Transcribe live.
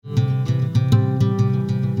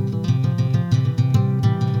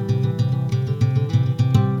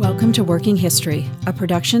Welcome to Working History, a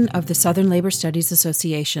production of the Southern Labor Studies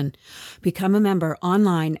Association. Become a member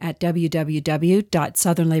online at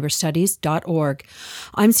www.southernlaborstudies.org.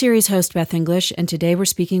 I'm series host Beth English, and today we're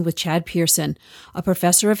speaking with Chad Pearson, a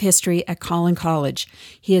professor of history at Collin College.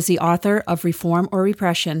 He is the author of Reform or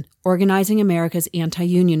Repression, Organizing America's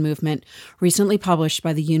Anti-Union Movement, recently published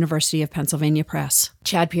by the University of Pennsylvania Press.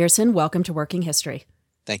 Chad Pearson, welcome to Working History.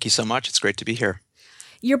 Thank you so much. It's great to be here.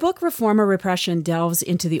 Your book, Reform or Repression, delves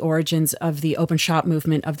into the origins of the open shop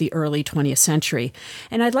movement of the early 20th century.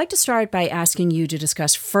 And I'd like to start by asking you to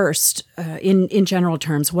discuss first, in general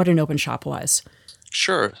terms, what an open shop was.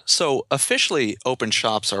 Sure. So officially, open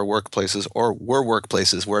shops are workplaces or were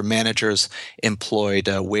workplaces where managers employed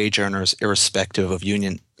wage earners irrespective of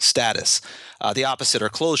union status. The opposite are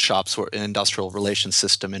closed shops, or an industrial relations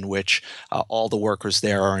system in which all the workers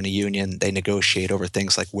there are in a union. They negotiate over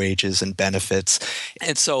things like wages and benefits.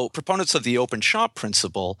 And so proponents of the open shop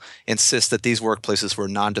principle insist that these workplaces were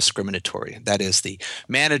non-discriminatory. That is, the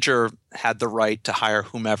manager had the right to hire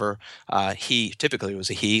whomever typically it was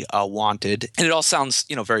a he, wanted. And it all sounds,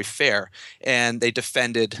 very fair. And they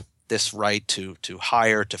defended this right to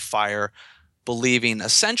hire, to fire, believing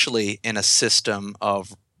essentially in a system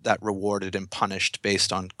that rewarded and punished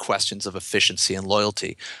based on questions of efficiency and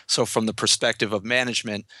loyalty. So from the perspective of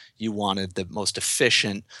management, you wanted the most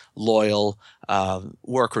efficient, loyal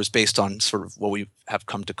workers based on sort of what we have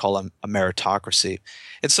come to call a meritocracy.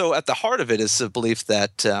 And so at the heart of it is the belief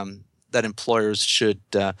that that employers should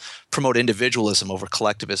promote individualism over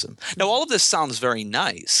collectivism. Now, all of this sounds very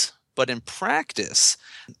nice, but in practice,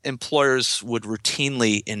 employers would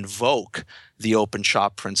routinely invoke the open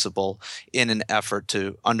shop principle in an effort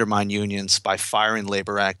to undermine unions by firing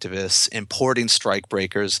labor activists, importing strike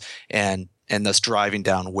breakers, and thus driving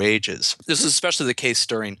down wages. This is especially the case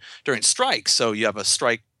during strikes. So you have a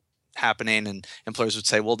strike happening, and employers would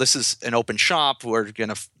say, "Well, this is an open shop. We're going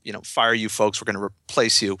to, fire you folks. We're going to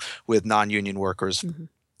replace you with non-union workers." Mm-hmm.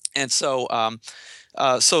 And so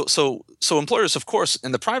employers, of course,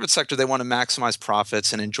 in the private sector, they want to maximize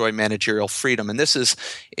profits and enjoy managerial freedom. And this is,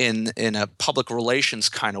 in a public relations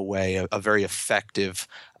kind of way, a very effective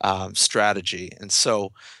strategy. And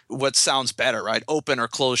so what sounds better, right? Open or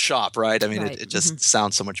closed shop, right? I mean, right. It just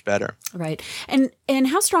sounds so much better. Right. And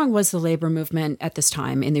how strong was the labor movement at this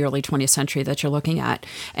time in the early 20th century that you're looking at?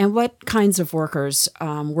 And what kinds of workers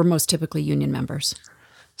were most typically union members?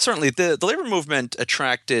 Certainly, the labor movement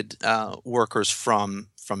attracted workers from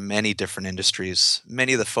many different industries.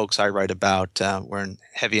 Many of the folks I write about were in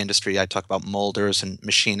heavy industry. I talk about molders and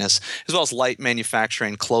machinists, as well as light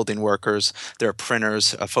manufacturing, clothing workers. There are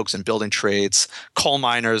printers, folks in building trades, coal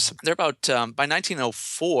miners. They're about, by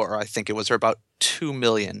 1904, I think it was, there were about 2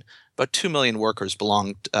 million. About 2 million workers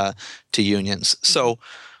belonged to unions. So,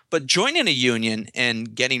 but joining a union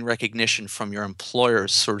and getting recognition from your employer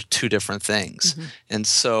is sort of two different things. Mm-hmm. And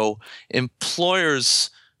so employers,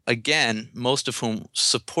 again, most of whom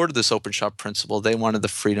supported this open shop principle, they wanted the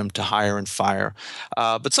freedom to hire and fire.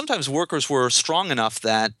 But sometimes workers were strong enough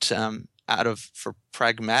that for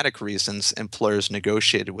pragmatic reasons, employers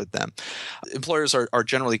negotiated with them. Employers are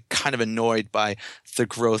generally kind of annoyed by the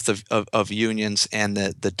growth of unions and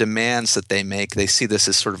the demands that they make. They see this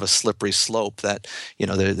as sort of a slippery slope that,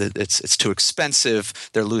 it's too expensive,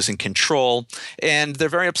 they're losing control, and they're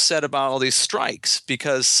very upset about all these strikes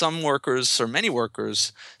because some workers, or many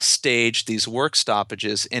workers, stage these work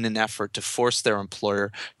stoppages in an effort to force their employer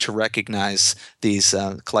to recognize these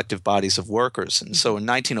collective bodies of workers. And so in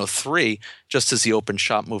 1903, just as the open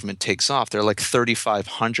shop movement takes off, there are like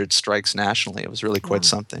 3,500 strikes nationally. It was really quite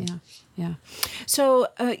something. Yeah. So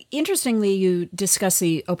interestingly, you discuss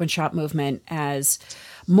the open shop movement as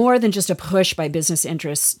more than just a push by business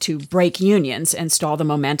interests to break unions and stall the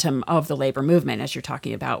momentum of the labor movement, as you're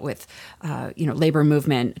talking about with, labor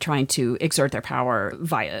movement trying to exert their power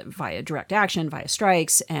via direct action, via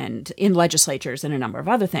strikes, and in legislatures and a number of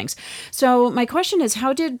other things. So my question is,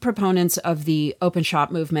 how did proponents of the open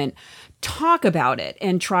shop movement talk about it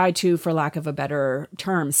and try to, for lack of a better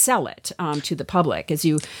term, sell it to the public? As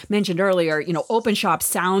you mentioned earlier, open shop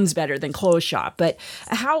sounds better than closed shop, but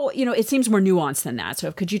how, it seems more nuanced than that.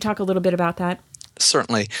 So could you talk a little bit about that?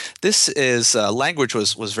 Certainly. This is language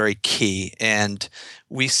was very key, and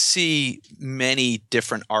we see many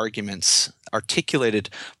different arguments articulated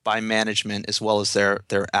by management as well as their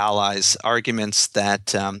allies, arguments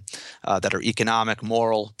that are economic,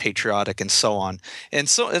 moral, patriotic, and so on. And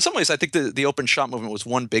so in some ways, I think the open shop movement was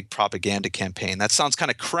one big propaganda campaign. That sounds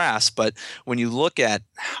kind of crass, but when you look at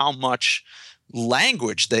how much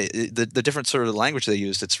language, the different sort of language they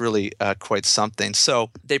used, it's really quite something. So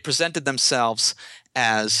they presented themselves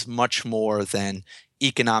as much more than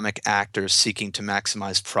economic actors seeking to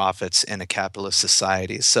maximize profits in a capitalist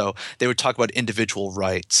society. So they would talk about individual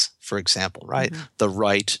rights, for example, right? Mm-hmm. The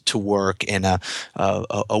right to work in a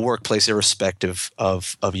workplace irrespective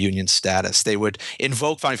of union status. They would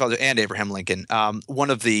invoke founding fathers and Abraham Lincoln. One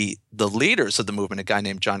of the leaders of the movement, a guy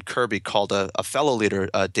named John Kirby, called a fellow leader,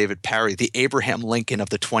 David Parry, the Abraham Lincoln of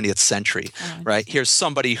the 20th century, right? Here's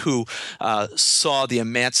somebody who saw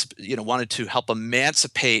wanted to help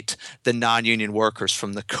emancipate the non-union workers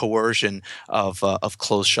from the coercion of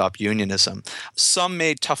closed-shop unionism. Some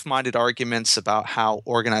made tough-minded arguments about how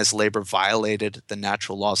organized labor violated the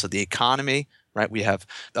natural laws of the economy. Right, we have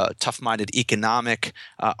tough-minded economic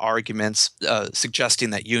arguments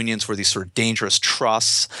suggesting that unions were these sort of dangerous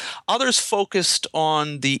trusts. Others focused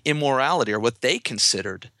on the immorality, or what they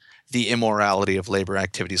considered the immorality of labor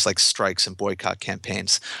activities like strikes and boycott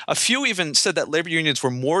campaigns. A few even said that labor unions were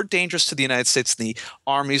more dangerous to the United States than the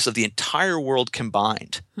armies of the entire world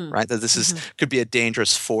combined, right? That this could be a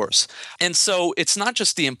dangerous force. And so it's not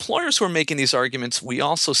just the employers who are making these arguments. We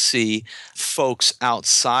also see folks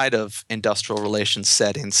outside of industrial relations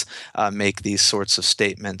settings make these sorts of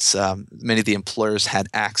statements. Many of the employers had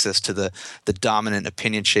access to the dominant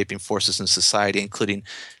opinion-shaping forces in society, including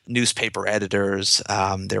newspaper editors,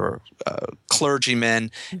 there were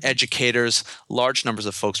clergymen, educators. Large numbers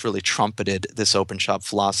of folks really trumpeted this open shop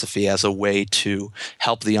philosophy as a way to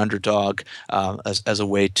help the underdog, as a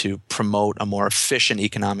way to promote a more efficient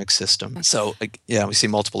economic system. So, yeah, we see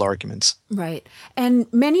multiple arguments. Right.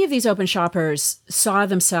 And many of these open shoppers saw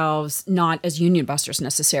themselves not as union busters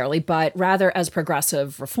necessarily, but rather as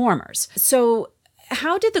progressive reformers. So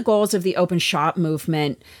how did the goals of the open shop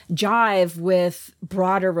movement jive with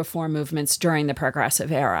broader reform movements during the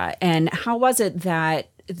progressive era? And how was it that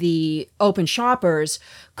the open shoppers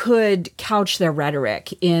could couch their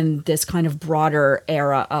rhetoric in this kind of broader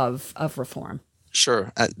era of reform?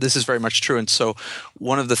 Sure. This is very much true. And so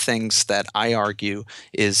one of the things that I argue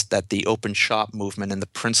is that the open shop movement and the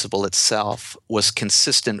principle itself was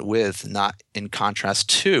consistent with, not in contrast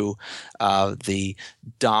to, the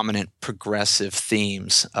dominant progressive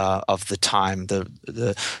themes of the time,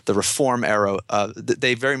 the reform era.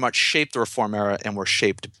 They very much shaped the reform era and were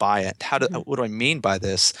shaped by it. What do I mean by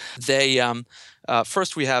this?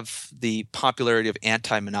 First, we have the popularity of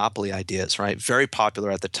anti-monopoly ideas, right? Very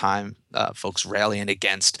popular at the time. Folks rallying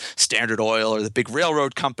against Standard Oil or the big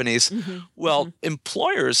railroad companies.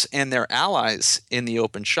 Employers and their allies in the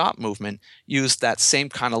open shop movement used that same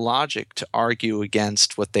kind of logic to argue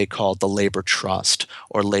against what they called the labor trust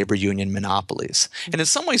or labor union monopolies. And in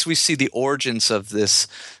some ways, we see the origins of this,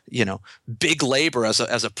 big labor as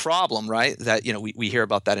a problem, right? That we hear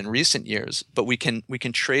about that in recent years, but we can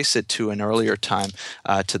trace it to an earlier time,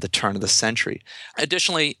 to the turn of the century.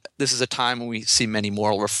 Additionally, this is a time when we see many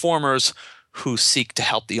moral reformers who seek to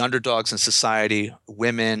help the underdogs in society,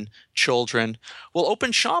 women, children. Well,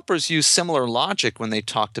 open shoppers used similar logic when they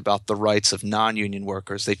talked about the rights of non-union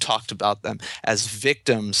workers. They talked about them as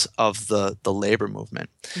victims of the labor movement.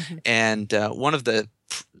 And one of the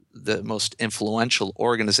most influential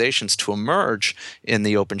organizations to emerge in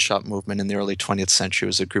the open shop movement in the early 20th century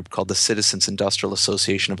was a group called the Citizens Industrial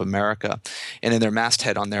Association of America. And in their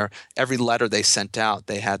masthead on every letter they sent out,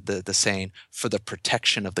 they had the saying, "For the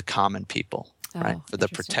protection of the common people." Right? For the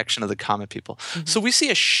protection of the common people. So we see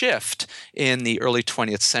a shift in the early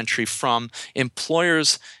 20th century from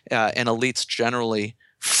employers and elites generally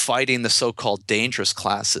fighting the so-called dangerous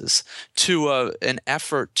classes to an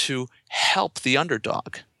effort to help the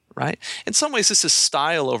underdog. Right? In some ways, this is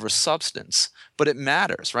style over substance, but it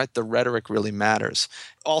matters, right? The rhetoric really matters.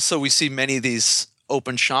 Also, we see many of these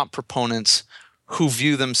open shop proponents who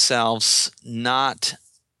view themselves not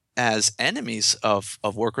as enemies of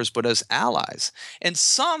workers, but as allies. And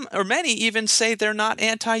some, or many, even say they're not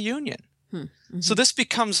anti-union. So this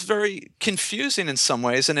becomes very confusing in some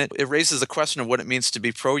ways, and it raises the question of what it means to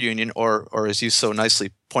be pro-union, or as you so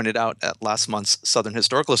nicely pointed out at last month's Southern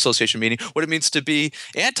Historical Association meeting, what it means to be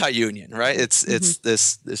anti-union, right? It's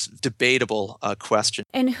this debatable question.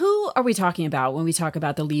 And who are we talking about when we talk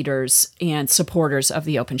about the leaders and supporters of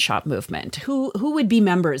the open shop movement? Who would be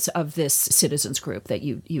members of this citizens group that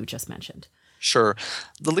you just mentioned? Sure.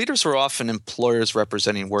 The leaders were often employers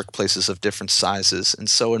representing workplaces of different sizes. And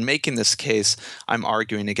so in making this case, I'm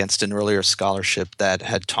arguing against an earlier scholarship that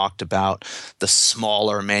had talked about the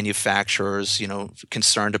smaller manufacturers,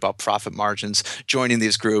 concerned about profit margins, joining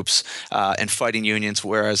these groups and fighting unions,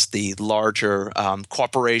 whereas the larger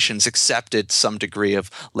corporations accepted some degree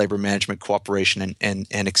of labor management cooperation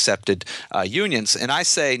and accepted unions. And I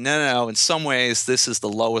say, no, in some ways, this is the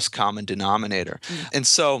lowest common denominator. And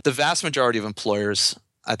so the vast majority of employers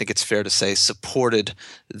I think it's fair to say, supported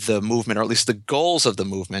the movement, or at least the goals of the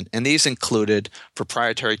movement. And these included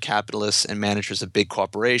proprietary capitalists and managers of big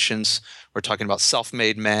corporations. We're talking about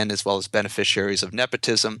self-made men as well as beneficiaries of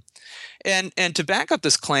nepotism. And to back up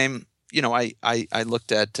this claim, I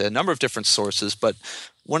looked at a number of different sources, but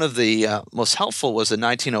one of the most helpful was a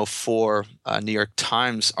 1904 New York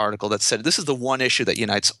Times article that said this is the one issue that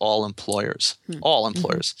unites all employers. All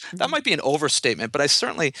employers. Mm-hmm. That might be an overstatement, but I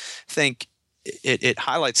certainly think it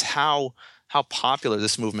highlights how popular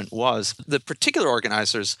this movement was. The particular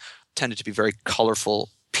organizers tended to be very colorful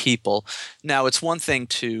people. Now, it's one thing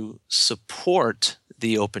to support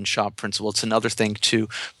the open shop principle. It's another thing to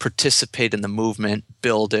participate in the movement,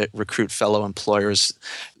 build it, recruit fellow employers.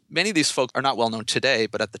 Many of these folks are not well known today,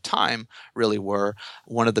 but at the time really were.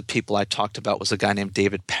 One of the people I talked about was a guy named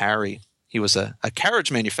David Parry. He was a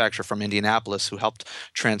carriage manufacturer from Indianapolis who helped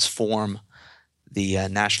transform the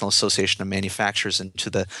National Association of Manufacturers into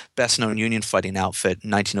the best-known union fighting outfit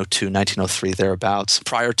in 1902, 1903, thereabouts.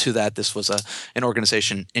 Prior to that, this was an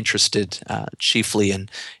organization interested chiefly in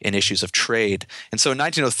issues of trade. And so in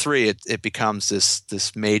 1903, it becomes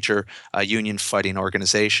this major union fighting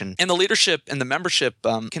organization. And the leadership and the membership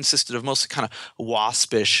consisted of mostly kind of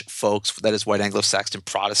waspish folks, that is white Anglo-Saxon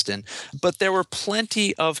Protestant. But there were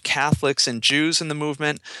plenty of Catholics and Jews in the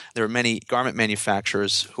movement. There were many garment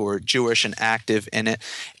manufacturers who were Jewish and active in it.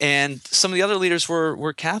 And some of the other leaders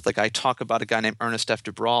were Catholic. I talk about a guy named Ernest F.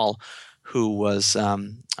 Dubrall, who was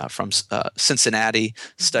from Cincinnati,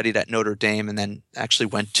 studied at Notre Dame, and then actually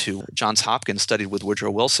went to Johns Hopkins, studied with Woodrow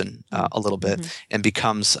Wilson a little bit, and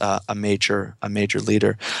becomes a major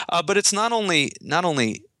leader. But it's not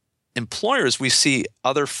only employers. We see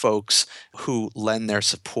other folks who lend their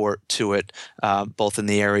support to it, both in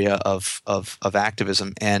the area of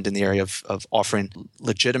activism and in the area of offering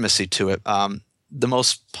legitimacy to it. The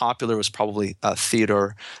most popular was probably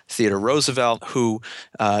Theodore Roosevelt, who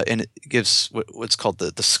and it gives what's called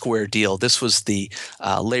the Square Deal. This was the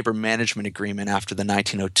labor management agreement after the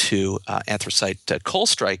 1902 anthracite coal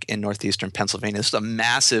strike in northeastern Pennsylvania. This is a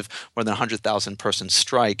massive, more than 100,000 person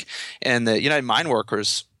strike, and the United Mine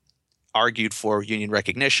Workers argued for union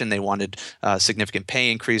recognition. They wanted significant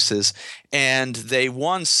pay increases, and they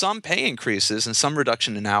won some pay increases and some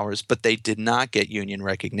reduction in hours, but they did not get union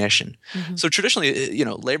recognition. Mm-hmm. So traditionally,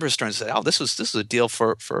 labor historians say, "Oh, this was a deal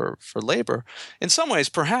for labor." In some ways,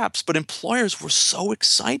 perhaps, but employers were so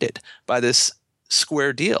excited by this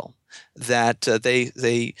square deal that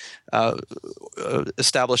they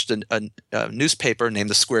established a newspaper named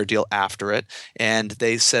the Square Deal after it, and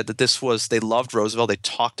they said that they loved Roosevelt. They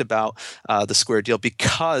talked about the Square Deal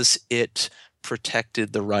because it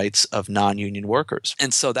protected the rights of non-union workers,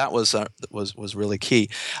 and so that was really key.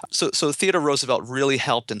 So Theodore Roosevelt really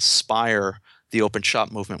helped inspire the open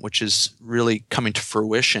shop movement, which is really coming to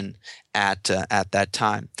fruition at that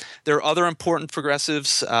time. There are other important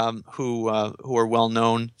progressives who are well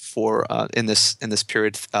known for in this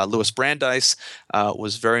period. Louis Brandeis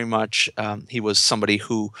was very much he was somebody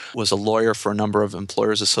who was a lawyer for a number of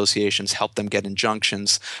employers associations, helped them get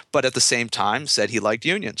injunctions, but at the same time said he liked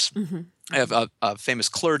unions. Mm-hmm. I have famous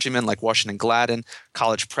clergymen like Washington Gladden,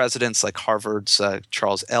 college presidents like Harvard's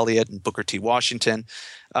Charles Eliot and Booker T. Washington.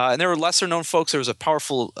 And there were lesser-known folks. There was a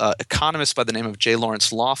powerful economist by the name of J.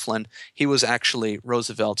 Lawrence Laughlin. He was actually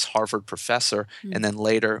Roosevelt's Harvard professor, and then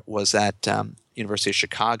later was at University of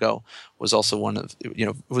Chicago. Was also one of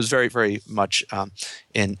was very, very much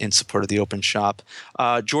in support of the open shop.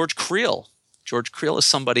 George Creel. George Creel is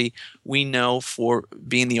somebody we know for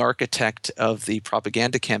being the architect of the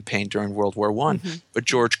propaganda campaign during World War I. Mm-hmm. But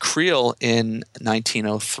George Creel in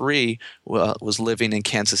 1903 was living in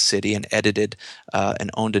Kansas City and edited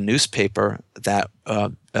and owned a newspaper that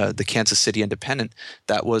the Kansas City Independent,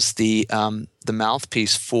 that was the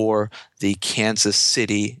mouthpiece for the Kansas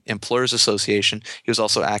City Employers Association. He was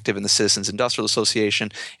also active in the Citizens Industrial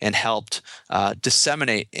Association and helped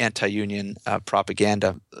disseminate anti-union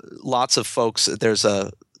propaganda. Lots of folks. There's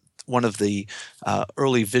one of the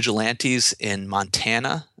early vigilantes in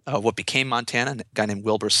Montana. What became Montana, a guy named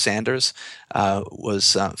Wilbur Sanders,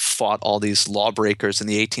 fought all these lawbreakers in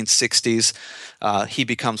the 1860s. He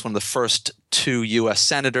becomes one of the first 2 U.S.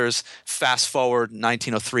 senators. Fast forward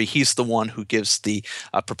 1903, he's the one who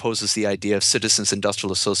proposes the idea of Citizens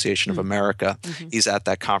Industrial Association of America. Mm-hmm. He's at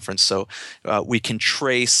that conference. So we can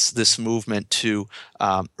trace this movement to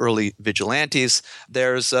early vigilantes.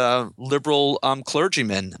 There's a liberal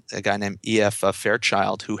clergyman, a guy named E.F.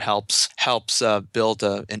 Fairchild, who helps build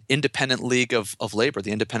an independent league of labor,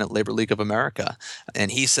 the Independent Labor League of America.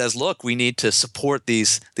 And he says, look, we need to support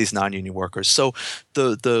these non-union workers. So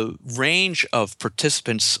So the range of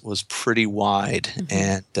participants was pretty wide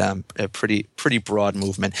and a pretty broad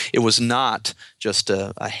movement. It was not just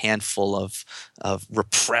a handful of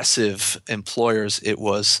repressive employers. It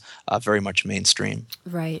was very much mainstream.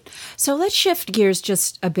 Right. So let's shift gears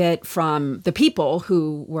just a bit from the people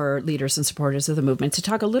who were leaders and supporters of the movement to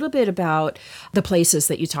talk a little bit about the places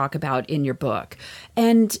that you talk about in your book.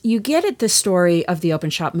 And you get at the story of the open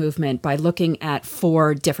shop movement by looking at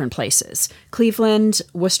 4 different places: Cleveland,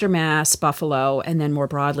 Worcester, Mass, Buffalo, and then more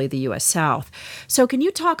broadly, the U.S. South. So can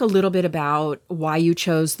you talk a little bit about why you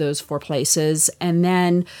chose those 4 places and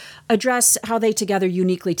then address how they together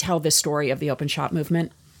uniquely tell this story of the open shop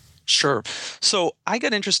movement? Sure. So I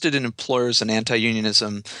got interested in employers and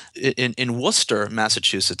anti-unionism in Worcester,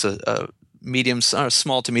 Massachusetts, a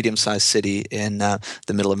small to medium-sized city in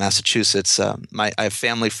the middle of Massachusetts. I have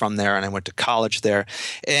family from there, and I went to college there.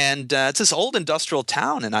 And it's this old industrial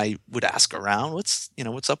town, and I would ask around, what's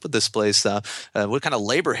up with this place? What kind of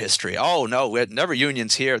labor history? Oh no, we had never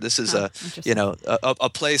unions here. This is a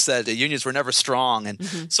place that the unions were never strong.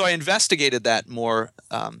 And so I investigated that more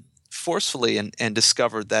forcefully and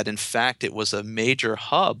discovered that, in fact, it was a major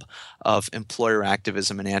hub of employer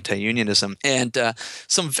activism and anti-unionism, and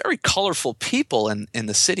some very colorful people in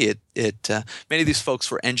the city. Many of these folks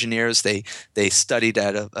were engineers. They studied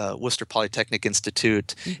at Worcester Polytechnic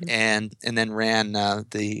Institute and then ran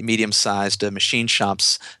the medium-sized machine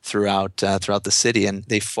shops throughout the city, and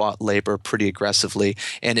they fought labor pretty aggressively.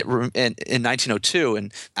 And in 1902,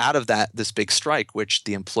 and out of this big strike, which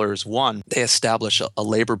the employers won, they established a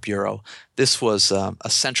labor bureau. This was a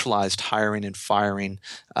centralized hiring and firing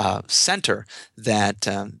center that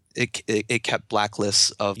it kept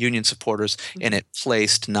blacklists of union supporters, and it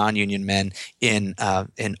placed non-union men in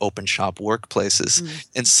open shop workplaces.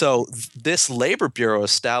 And so this labor bureau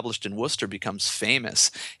established in Worcester becomes famous,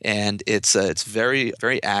 and it's very,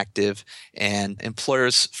 very active. And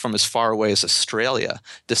employers from as far away as Australia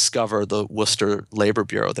discover the Worcester Labor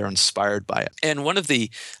Bureau. They're inspired by it. And one of the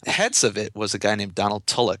heads of it was a guy named Donald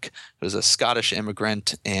Tulloch, who was a Scottish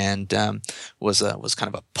immigrant and was kind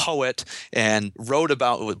of a poet and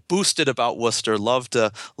boosted about Worcester,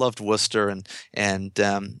 loved Worcester, and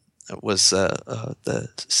was the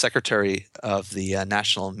secretary of the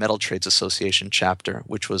National Metal Trades Association chapter,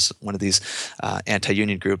 which was one of these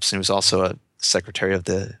anti-union groups, and he was also a secretary of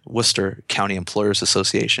the Worcester County Employers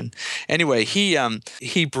Association. Anyway,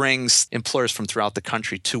 he brings employers from throughout the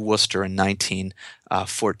country to Worcester in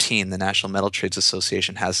 1914. The National Metal Trades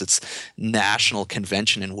Association has its national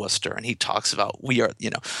convention in Worcester, and he talks about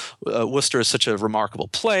Worcester is such a remarkable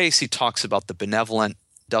place. He talks about the benevolent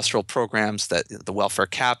industrial programs, that the welfare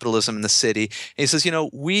capitalism in the city. And he says,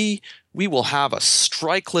 we will have a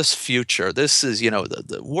strikeless future. This is,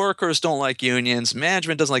 the workers don't like unions.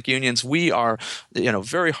 Management doesn't like unions. We are,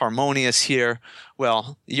 very harmonious here.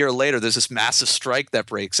 Well, a year later, there's this massive strike that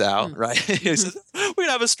breaks out, right? He says, we're going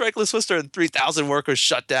to have a strikeless Worcester, and 3,000 workers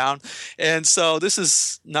shut down. And so this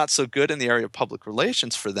is not so good in the area of public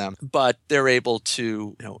relations for them, but they're able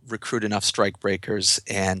to, recruit enough strike breakers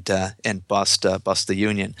and bust the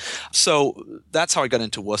union. So that's how I got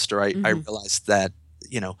into Worcester. I realized that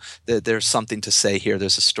there's something to say here.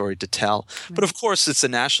 There's a story to tell. Right. But of course, it's a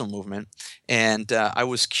national movement. And I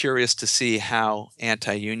was curious to see how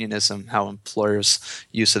anti-unionism, how employers'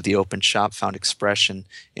 use of the open shop found expression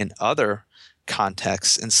in other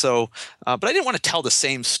contexts. And so, but I didn't want to tell the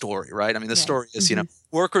same story, right? I mean, the story is,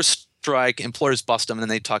 workers strike, employers bust them, and then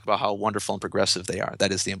they talk about how wonderful and progressive they are.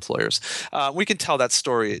 That is the employers. We can tell that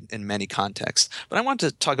story in many contexts. But I wanted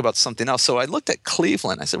to talk about something else. So I looked at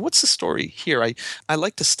Cleveland. I said, what's the story here? I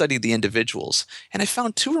like to study the individuals. And I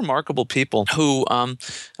found 2 remarkable people who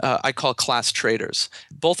I call class traders,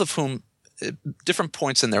 both of whom different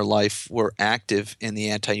points in their life were active in the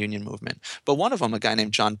anti-union movement. But one of them, a guy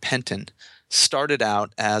named John Penton, started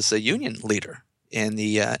out as a union leader in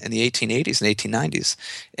the 1880s and 1890s,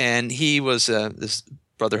 and he was this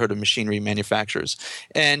Brotherhood of Machinery Manufacturers,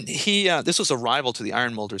 and this was a rival to the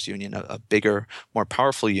Iron Molders Union, a bigger, more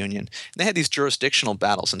powerful union. And they had these jurisdictional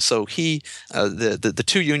battles, and so the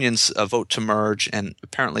 2 unions vote to merge, and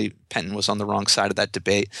apparently Penton was on the wrong side of that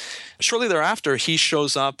debate. Shortly thereafter, he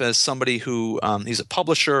shows up as somebody who he's a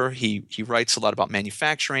publisher. He writes a lot about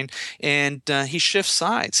manufacturing, and he shifts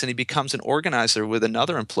sides, and he becomes an organizer with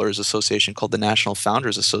another employers association called the National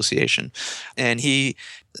Founders Association, and he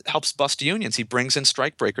helps bust unions. He brings in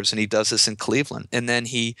strikebreakers, and he does this in Cleveland. And then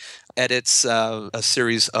he edits a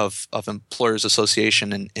series of employers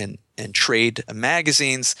association and trade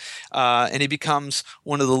magazines, and he becomes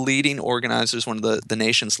one of the leading organizers, one of the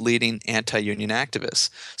nation's leading anti-union activists.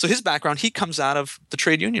 So his background, he comes out of the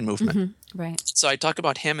trade union movement. Mm-hmm. Right. So I talk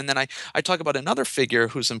about him, and then I talk about another figure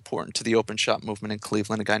who's important to the open shop movement in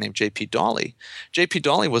Cleveland, a guy named J.P. Dawley. J.P.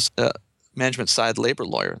 Dawley was a management side labor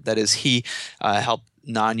lawyer. That is, he helped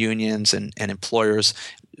non-unions and employers.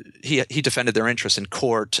 He defended their interests in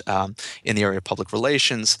court in the area of public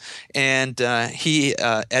relations, and he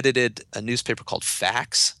edited a newspaper called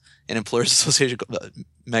Facts, an employers association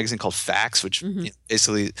magazine called Facts, which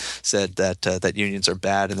basically said that unions are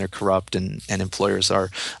bad and they're corrupt, and employers are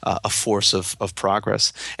a force of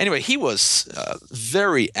progress. Anyway, he was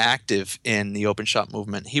very active in the open shop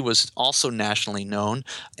movement. He was also nationally known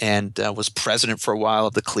and was president for a while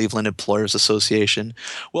of the Cleveland Employers Association.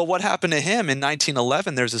 Well, what happened to him in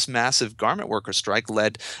 1911? There's this massive garment worker strike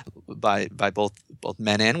led by both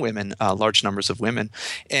men and women, large numbers of women,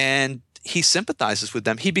 and he sympathizes with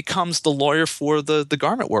them. He becomes the lawyer for the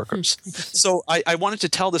garment workers. So I wanted to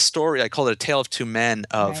tell this story. I call it a tale of two men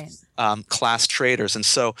of class traders. And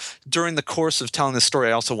so during the course of telling this story,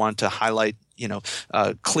 I also wanted to highlight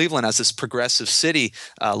Cleveland as this progressive city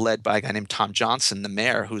led by a guy named Tom Johnson, the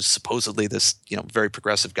mayor, who's supposedly this very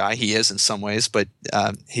progressive guy. He is in some ways, but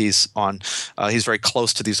he's very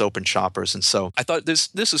close to these open shoppers. And so I thought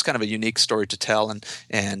this was kind of a unique story to tell, and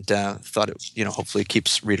thought it hopefully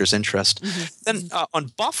keeps readers' interest. Then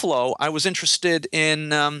on Buffalo, I was interested in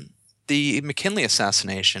the McKinley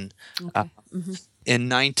assassination. In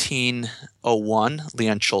 1901,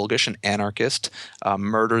 Leon Czolgosz, an anarchist,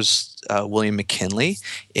 murders William McKinley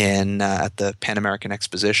at the Pan American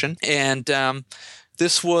Exposition, and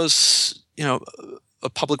this was, a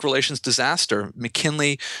public relations disaster.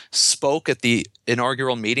 McKinley spoke at the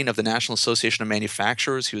inaugural meeting of the National Association of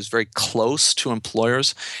Manufacturers. He was very close to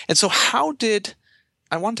employers, and so how did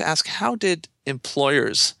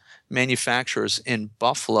employers, manufacturers in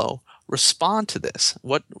Buffalo respond to this?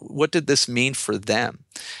 What did this mean for them?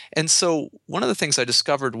 And so one of the things I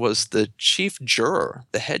discovered was the chief juror,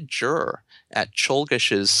 the head juror at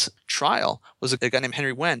Czolgosz's trial, was a guy named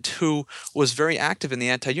Henry Wendt, who was very active in the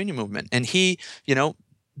anti-union movement. And he,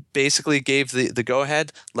 basically gave the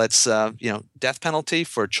go-ahead. Let's, death penalty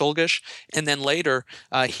for Czolgosz. And then later,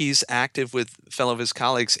 he's active with fellow of his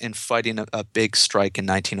colleagues in fighting a big strike in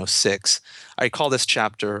 1906. I call this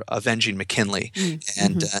chapter Avenging McKinley,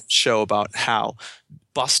 and show about how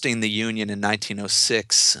busting the union in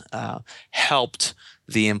 1906 helped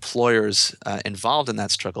the employers involved in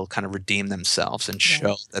that struggle kind of redeem themselves and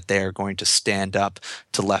show that they are going to stand up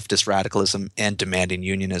to leftist radicalism and demanding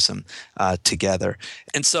unionism together.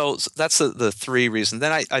 And so that's the three reasons.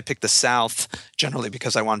 Then I picked the South generally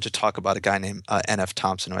because I wanted to talk about a guy named N.F.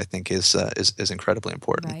 Thompson, who I think is incredibly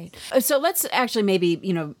important. Right. So let's actually maybe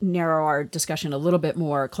narrow our discussion a little bit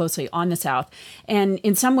more closely on the South. And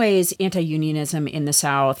in some ways, anti-unionism in the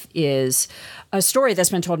South is a story that's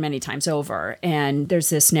been told many times over. And there's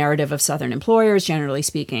this narrative of Southern employers, generally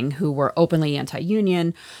speaking, who were openly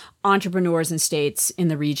anti-union. Entrepreneurs and states in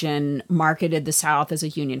the region marketed the South as a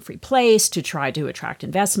union-free place to try to attract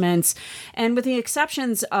investments. And with the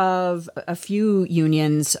exceptions of a few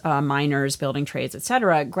unions, miners, building trades, et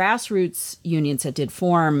cetera, grassroots unions that did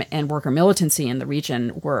form and worker militancy in the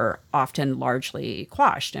region were often largely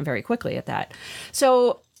quashed, and very quickly at that.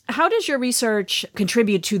 So how does your research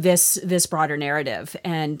contribute to this broader narrative?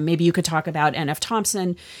 And maybe you could talk about N.F.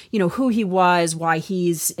 Thompson, who he was, why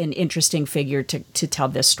he's an interesting figure to tell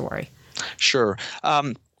this story. Sure.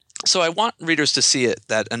 So I want readers to see it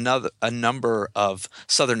that a number of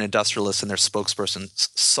Southern industrialists and their spokespersons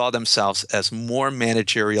saw themselves as more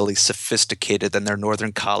managerially sophisticated than their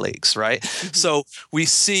Northern colleagues, right? So we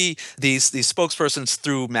see these spokespersons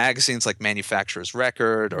through magazines like Manufacturer's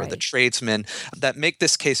Record or The Tradesman that make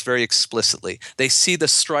this case very explicitly. They see the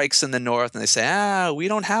strikes in the North and they say, we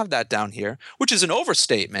don't have that down here, which is an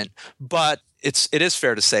overstatement, but it is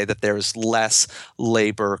fair to say that there is less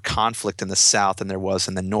labor conflict in the South than there was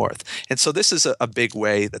in the North. And so this is a big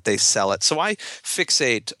way that they sell it. So I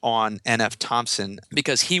fixate on N.F. Thompson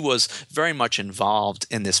because he was very much involved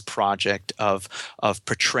in this project of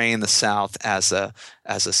portraying the South as a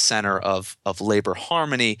center of labor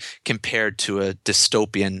harmony compared to a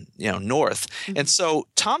dystopian North. And so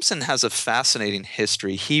Thompson has a fascinating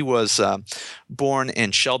history. He was born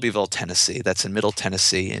in Shelbyville, Tennessee. That's in Middle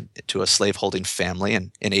Tennessee, to a slaveholding family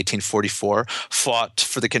in 1844, fought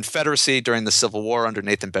for the Confederacy during the Civil War under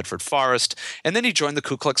Nathan Bedford Forrest, and then he joined the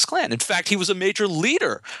Ku Klux Klan. In fact, he was a major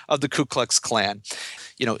leader of the Ku Klux Klan.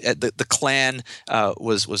 the Klan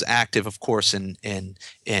was active, of course, in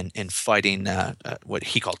fighting what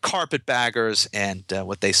he called carpetbaggers and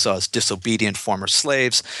what they saw as disobedient former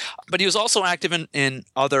slaves. But he was also active in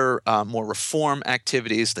other more reform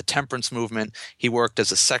activities, the temperance movement. He worked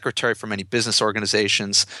as a secretary for many business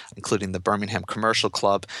organizations, including the Birmingham Commercial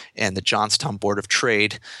Club and the Johnstown Board of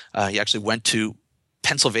Trade. He actually went to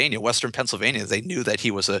Pennsylvania, Western Pennsylvania. They knew that he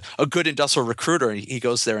was a good industrial recruiter. He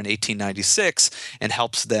goes there in 1896 and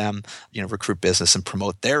helps them, recruit business and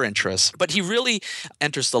promote their interests. But he really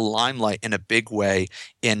enters the limelight in a big way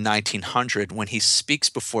in 1900 when he speaks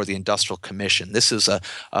before the Industrial Commission. This is a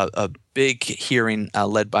big hearing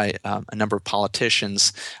led by a number of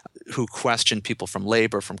politicians who questioned people from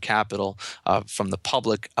labor, from capital, from the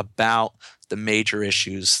public about the major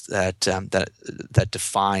issues that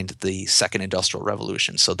defined the Second Industrial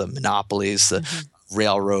Revolution. So the monopolies, the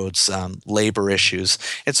railroads, labor issues.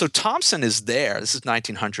 And so Thompson is there. This is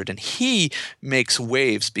 1900, and he makes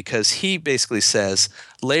waves because he basically says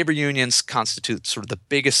labor unions constitute sort of the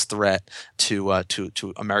biggest threat to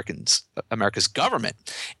America's government.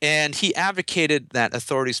 And he advocated that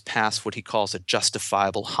authorities pass what he calls a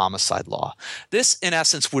justifiable homicide law. This, in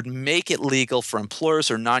essence, would make it legal for employers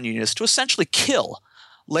or non-unionists to essentially kill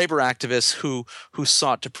labor activists who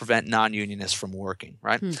sought to prevent non-unionists from working,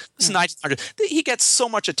 right? This is 1900. He gets so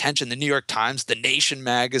much attention, the New York Times, the Nation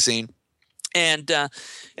magazine. And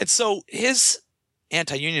so his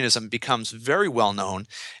anti-unionism becomes very well known.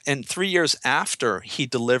 And 3 years after he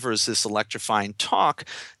delivers this electrifying talk,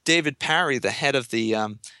 David Parry, the head of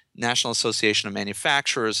the National Association of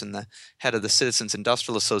Manufacturers and the head of the Citizens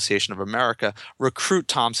Industrial Association of America, recruit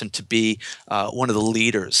Thompson to be one of the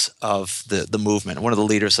leaders of the movement, one of the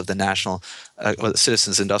leaders of the National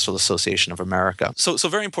Citizens Industrial Association of America. So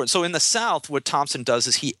very important. So in the South, what Thompson does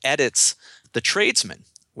is he edits The Tradesman,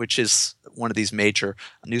 which is one of these major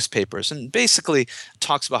newspapers, and basically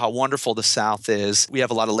talks about how wonderful the South is. We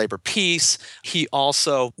have a lot of labor peace. He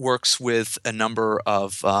also works with a number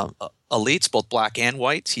of elites, both black and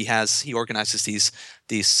white. He organizes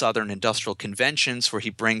these Southern industrial conventions where he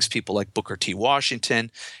brings people like Booker T.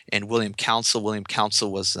 Washington and William Council. William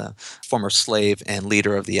Council was a former slave and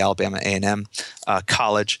leader of the Alabama A&M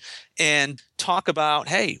College, and talk about,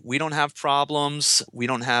 hey, we don't have problems. We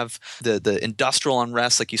don't have the industrial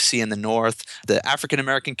unrest like you see in the North. The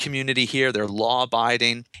African-American community here, they're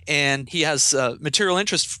law-abiding. And he has material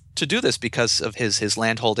interest to do this because of his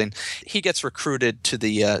landholding. He gets recruited to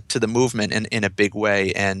the movement in a big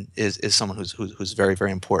way and is someone who's very,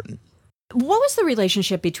 very important. What was the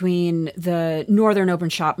relationship between the Northern open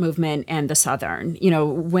shop movement and the Southern?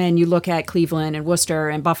 When you look at Cleveland and Worcester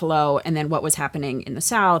and Buffalo, and then what was happening in the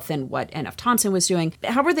South and what N.F. Thompson was doing,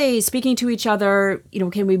 how were they speaking to each other?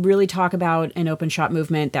 Can we really talk about an open shop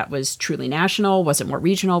movement that was truly national? Was it more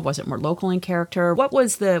regional? Was it more local in character? What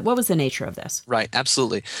was the nature of this? Right,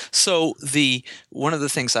 absolutely. So one of the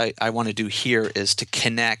things I want to do here is to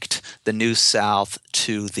connect the New South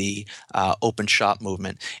to the open shop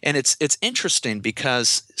movement, and it's interesting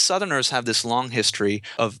because Southerners have this long history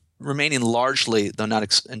of remaining largely, though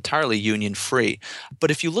not entirely, union-free.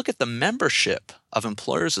 But if you look at the membership of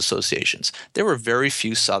employers' associations, there were very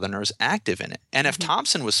few Southerners active in it. N.F.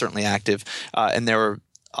 Thompson was certainly active, and there were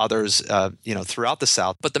others, throughout the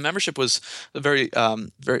South, but the membership was very,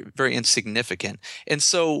 very, very insignificant. And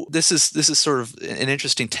so this is sort of an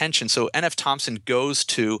interesting tension. So N.F. Thompson goes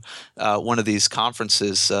to one of these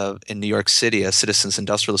conferences in New York City, a Citizens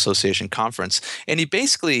Industrial Association conference, and he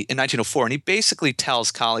basically, in 1904, and he basically tells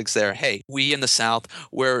colleagues there, hey, we in the South,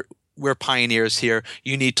 we're pioneers here.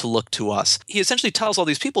 You need to look to us. He essentially tells all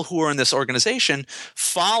these people who are in this organization,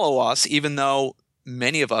 follow us, even though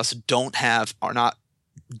many of us are not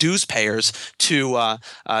dues payers to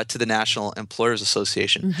the National Employers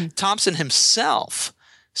Association. Thompson himself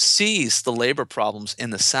sees the labor problems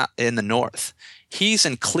in the North. He's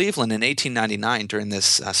in Cleveland in 1899 during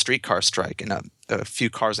this streetcar strike, and a few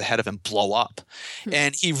cars ahead of him blow up.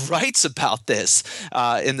 And he writes about this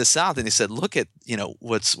in the South, and he said, look at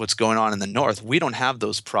what's going on in the North. We don't have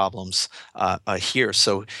those problems here.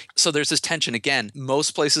 So there's this tension again.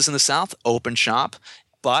 Most places in the South open shop,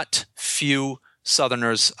 but few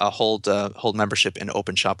Southerners hold membership in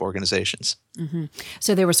open shop organizations.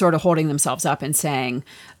 So they were sort of holding themselves up and saying,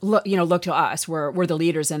 look to us. We're the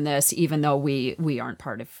leaders in this, even though we aren't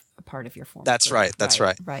part of your form. That's right. That's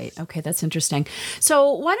right. Right. Okay, that's interesting.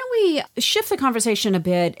 So why don't we shift the conversation a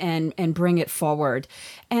bit and bring it forward?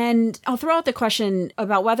 And I'll throw out the question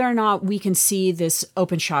about whether or not we can see this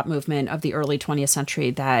open shop movement of the early 20th century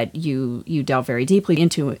that you delve very deeply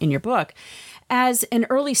into in your book as an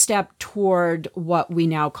early step toward what we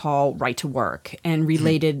now call right to work and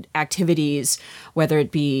related activities, whether it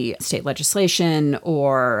be state legislation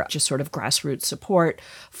or just sort of grassroots support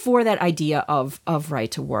for that idea of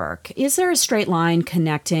right to work. Is there a straight line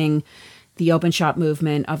connecting the open shop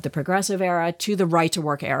movement of the progressive era to the right to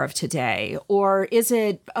work era of today? Or is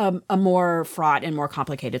it a more fraught and more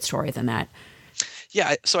complicated story than that?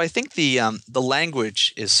 Yeah, so I think the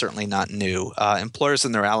language is certainly not new. Employers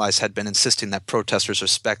and their allies had been insisting that protesters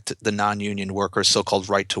respect the non-union workers' so-called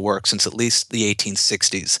right to work since at least the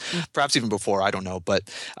 1860s, perhaps even before, I don't know. But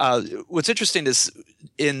what's interesting is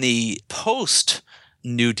in the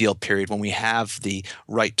post-New Deal period, when we have the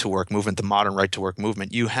right to work movement, the modern right to work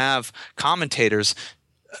movement, you have commentators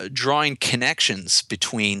drawing connections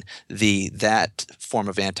between that form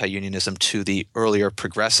of anti-unionism to the earlier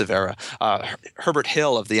progressive era. Herbert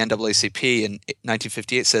Hill of the NAACP in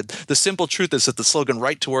 1958 said, "The simple truth is that the slogan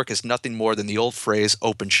right to work is nothing more than the old phrase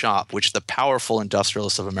open shop, which the powerful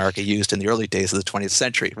industrialists of America used in the early days of the 20th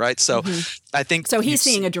century." Right? So I think so he's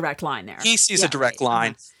seeing a direct line there. He sees a direct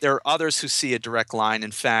line. There are others who see a direct line.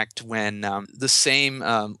 In fact, when the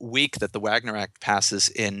same week that the Wagner Act passes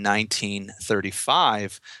in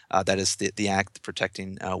 1935, that is the act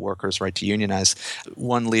protecting workers' right to unionize,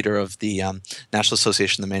 one leader of the National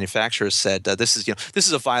Association of the Manufacturers said, "This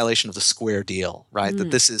is a violation of the Square Deal, right?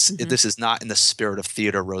 That this is not in the spirit of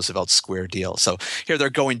Theodore Roosevelt's Square Deal." So here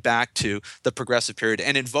they're going back to the progressive period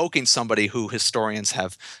and invoking somebody who historians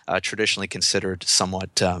have traditionally considered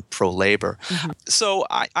somewhat pro-labor. So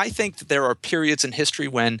I think that there are periods in history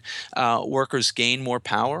when workers gain more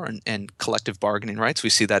power and collective bargaining rights.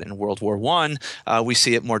 We see that in World War I. We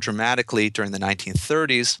see it more dramatically during the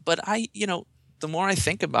 1930s. But the more I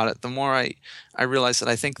think about it, the more I realize that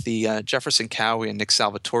I think the Jefferson Cowie and Nick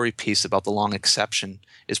Salvatore piece about the long exception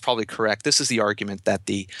is probably correct. This is the argument that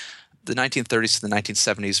the 1930s to the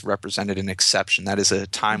 1970s represented an exception. That is a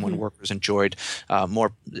time when workers enjoyed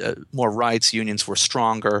more rights. Unions were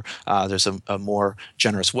stronger. There's a more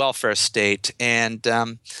generous welfare state. And,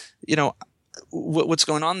 what's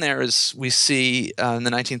going on there is we see in the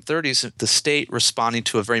 1930s the state responding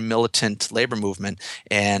to a very militant labor movement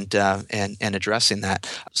and addressing that.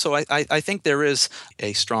 So I think there is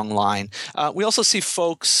a strong line. We also see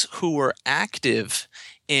folks who were active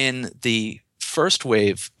in the first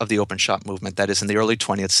wave of the open shop movement, that is in the early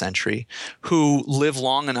 20th century, who live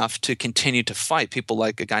long enough to continue to fight. People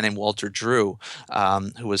like a guy named Walter Drew,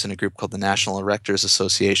 who was in a group called the National Erectors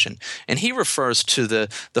Association. And he refers to the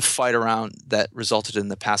fight around that resulted in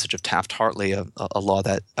the passage of Taft-Hartley, a law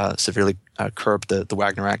that severely curbed the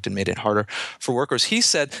Wagner Act and made it harder for workers. He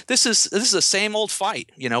said, this is the same old fight.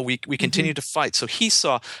 We continue to fight. So he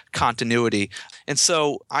saw continuity. And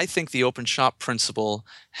so I think the open shop principle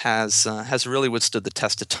has really withstood the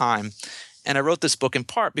test of time. And I wrote this book in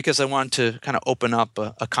part because I wanted to kind of open up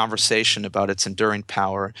a conversation about its enduring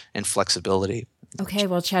power and flexibility. Okay,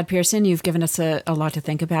 well, Chad Pearson, you've given us a lot to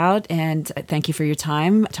think about, and thank you for your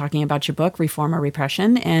time talking about your book, Reform or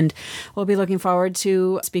Repression, and we'll be looking forward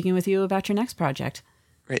to speaking with you about your next project.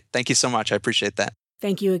 Great. Thank you so much. I appreciate that.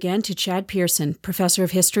 Thank you again to Chad Pearson, professor of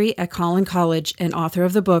history at Collin College and author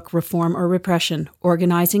of the book Reform or Repression,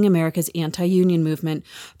 Organizing America's Anti-Union Movement,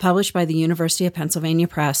 published by the University of Pennsylvania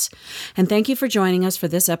Press. And thank you for joining us for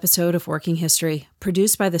this episode of Working History,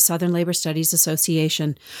 produced by the Southern Labor Studies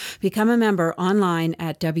Association. Become a member online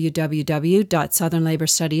at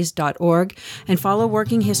www.southernlaborstudies.org and follow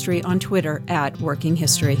Working History on Twitter at Working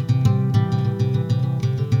History.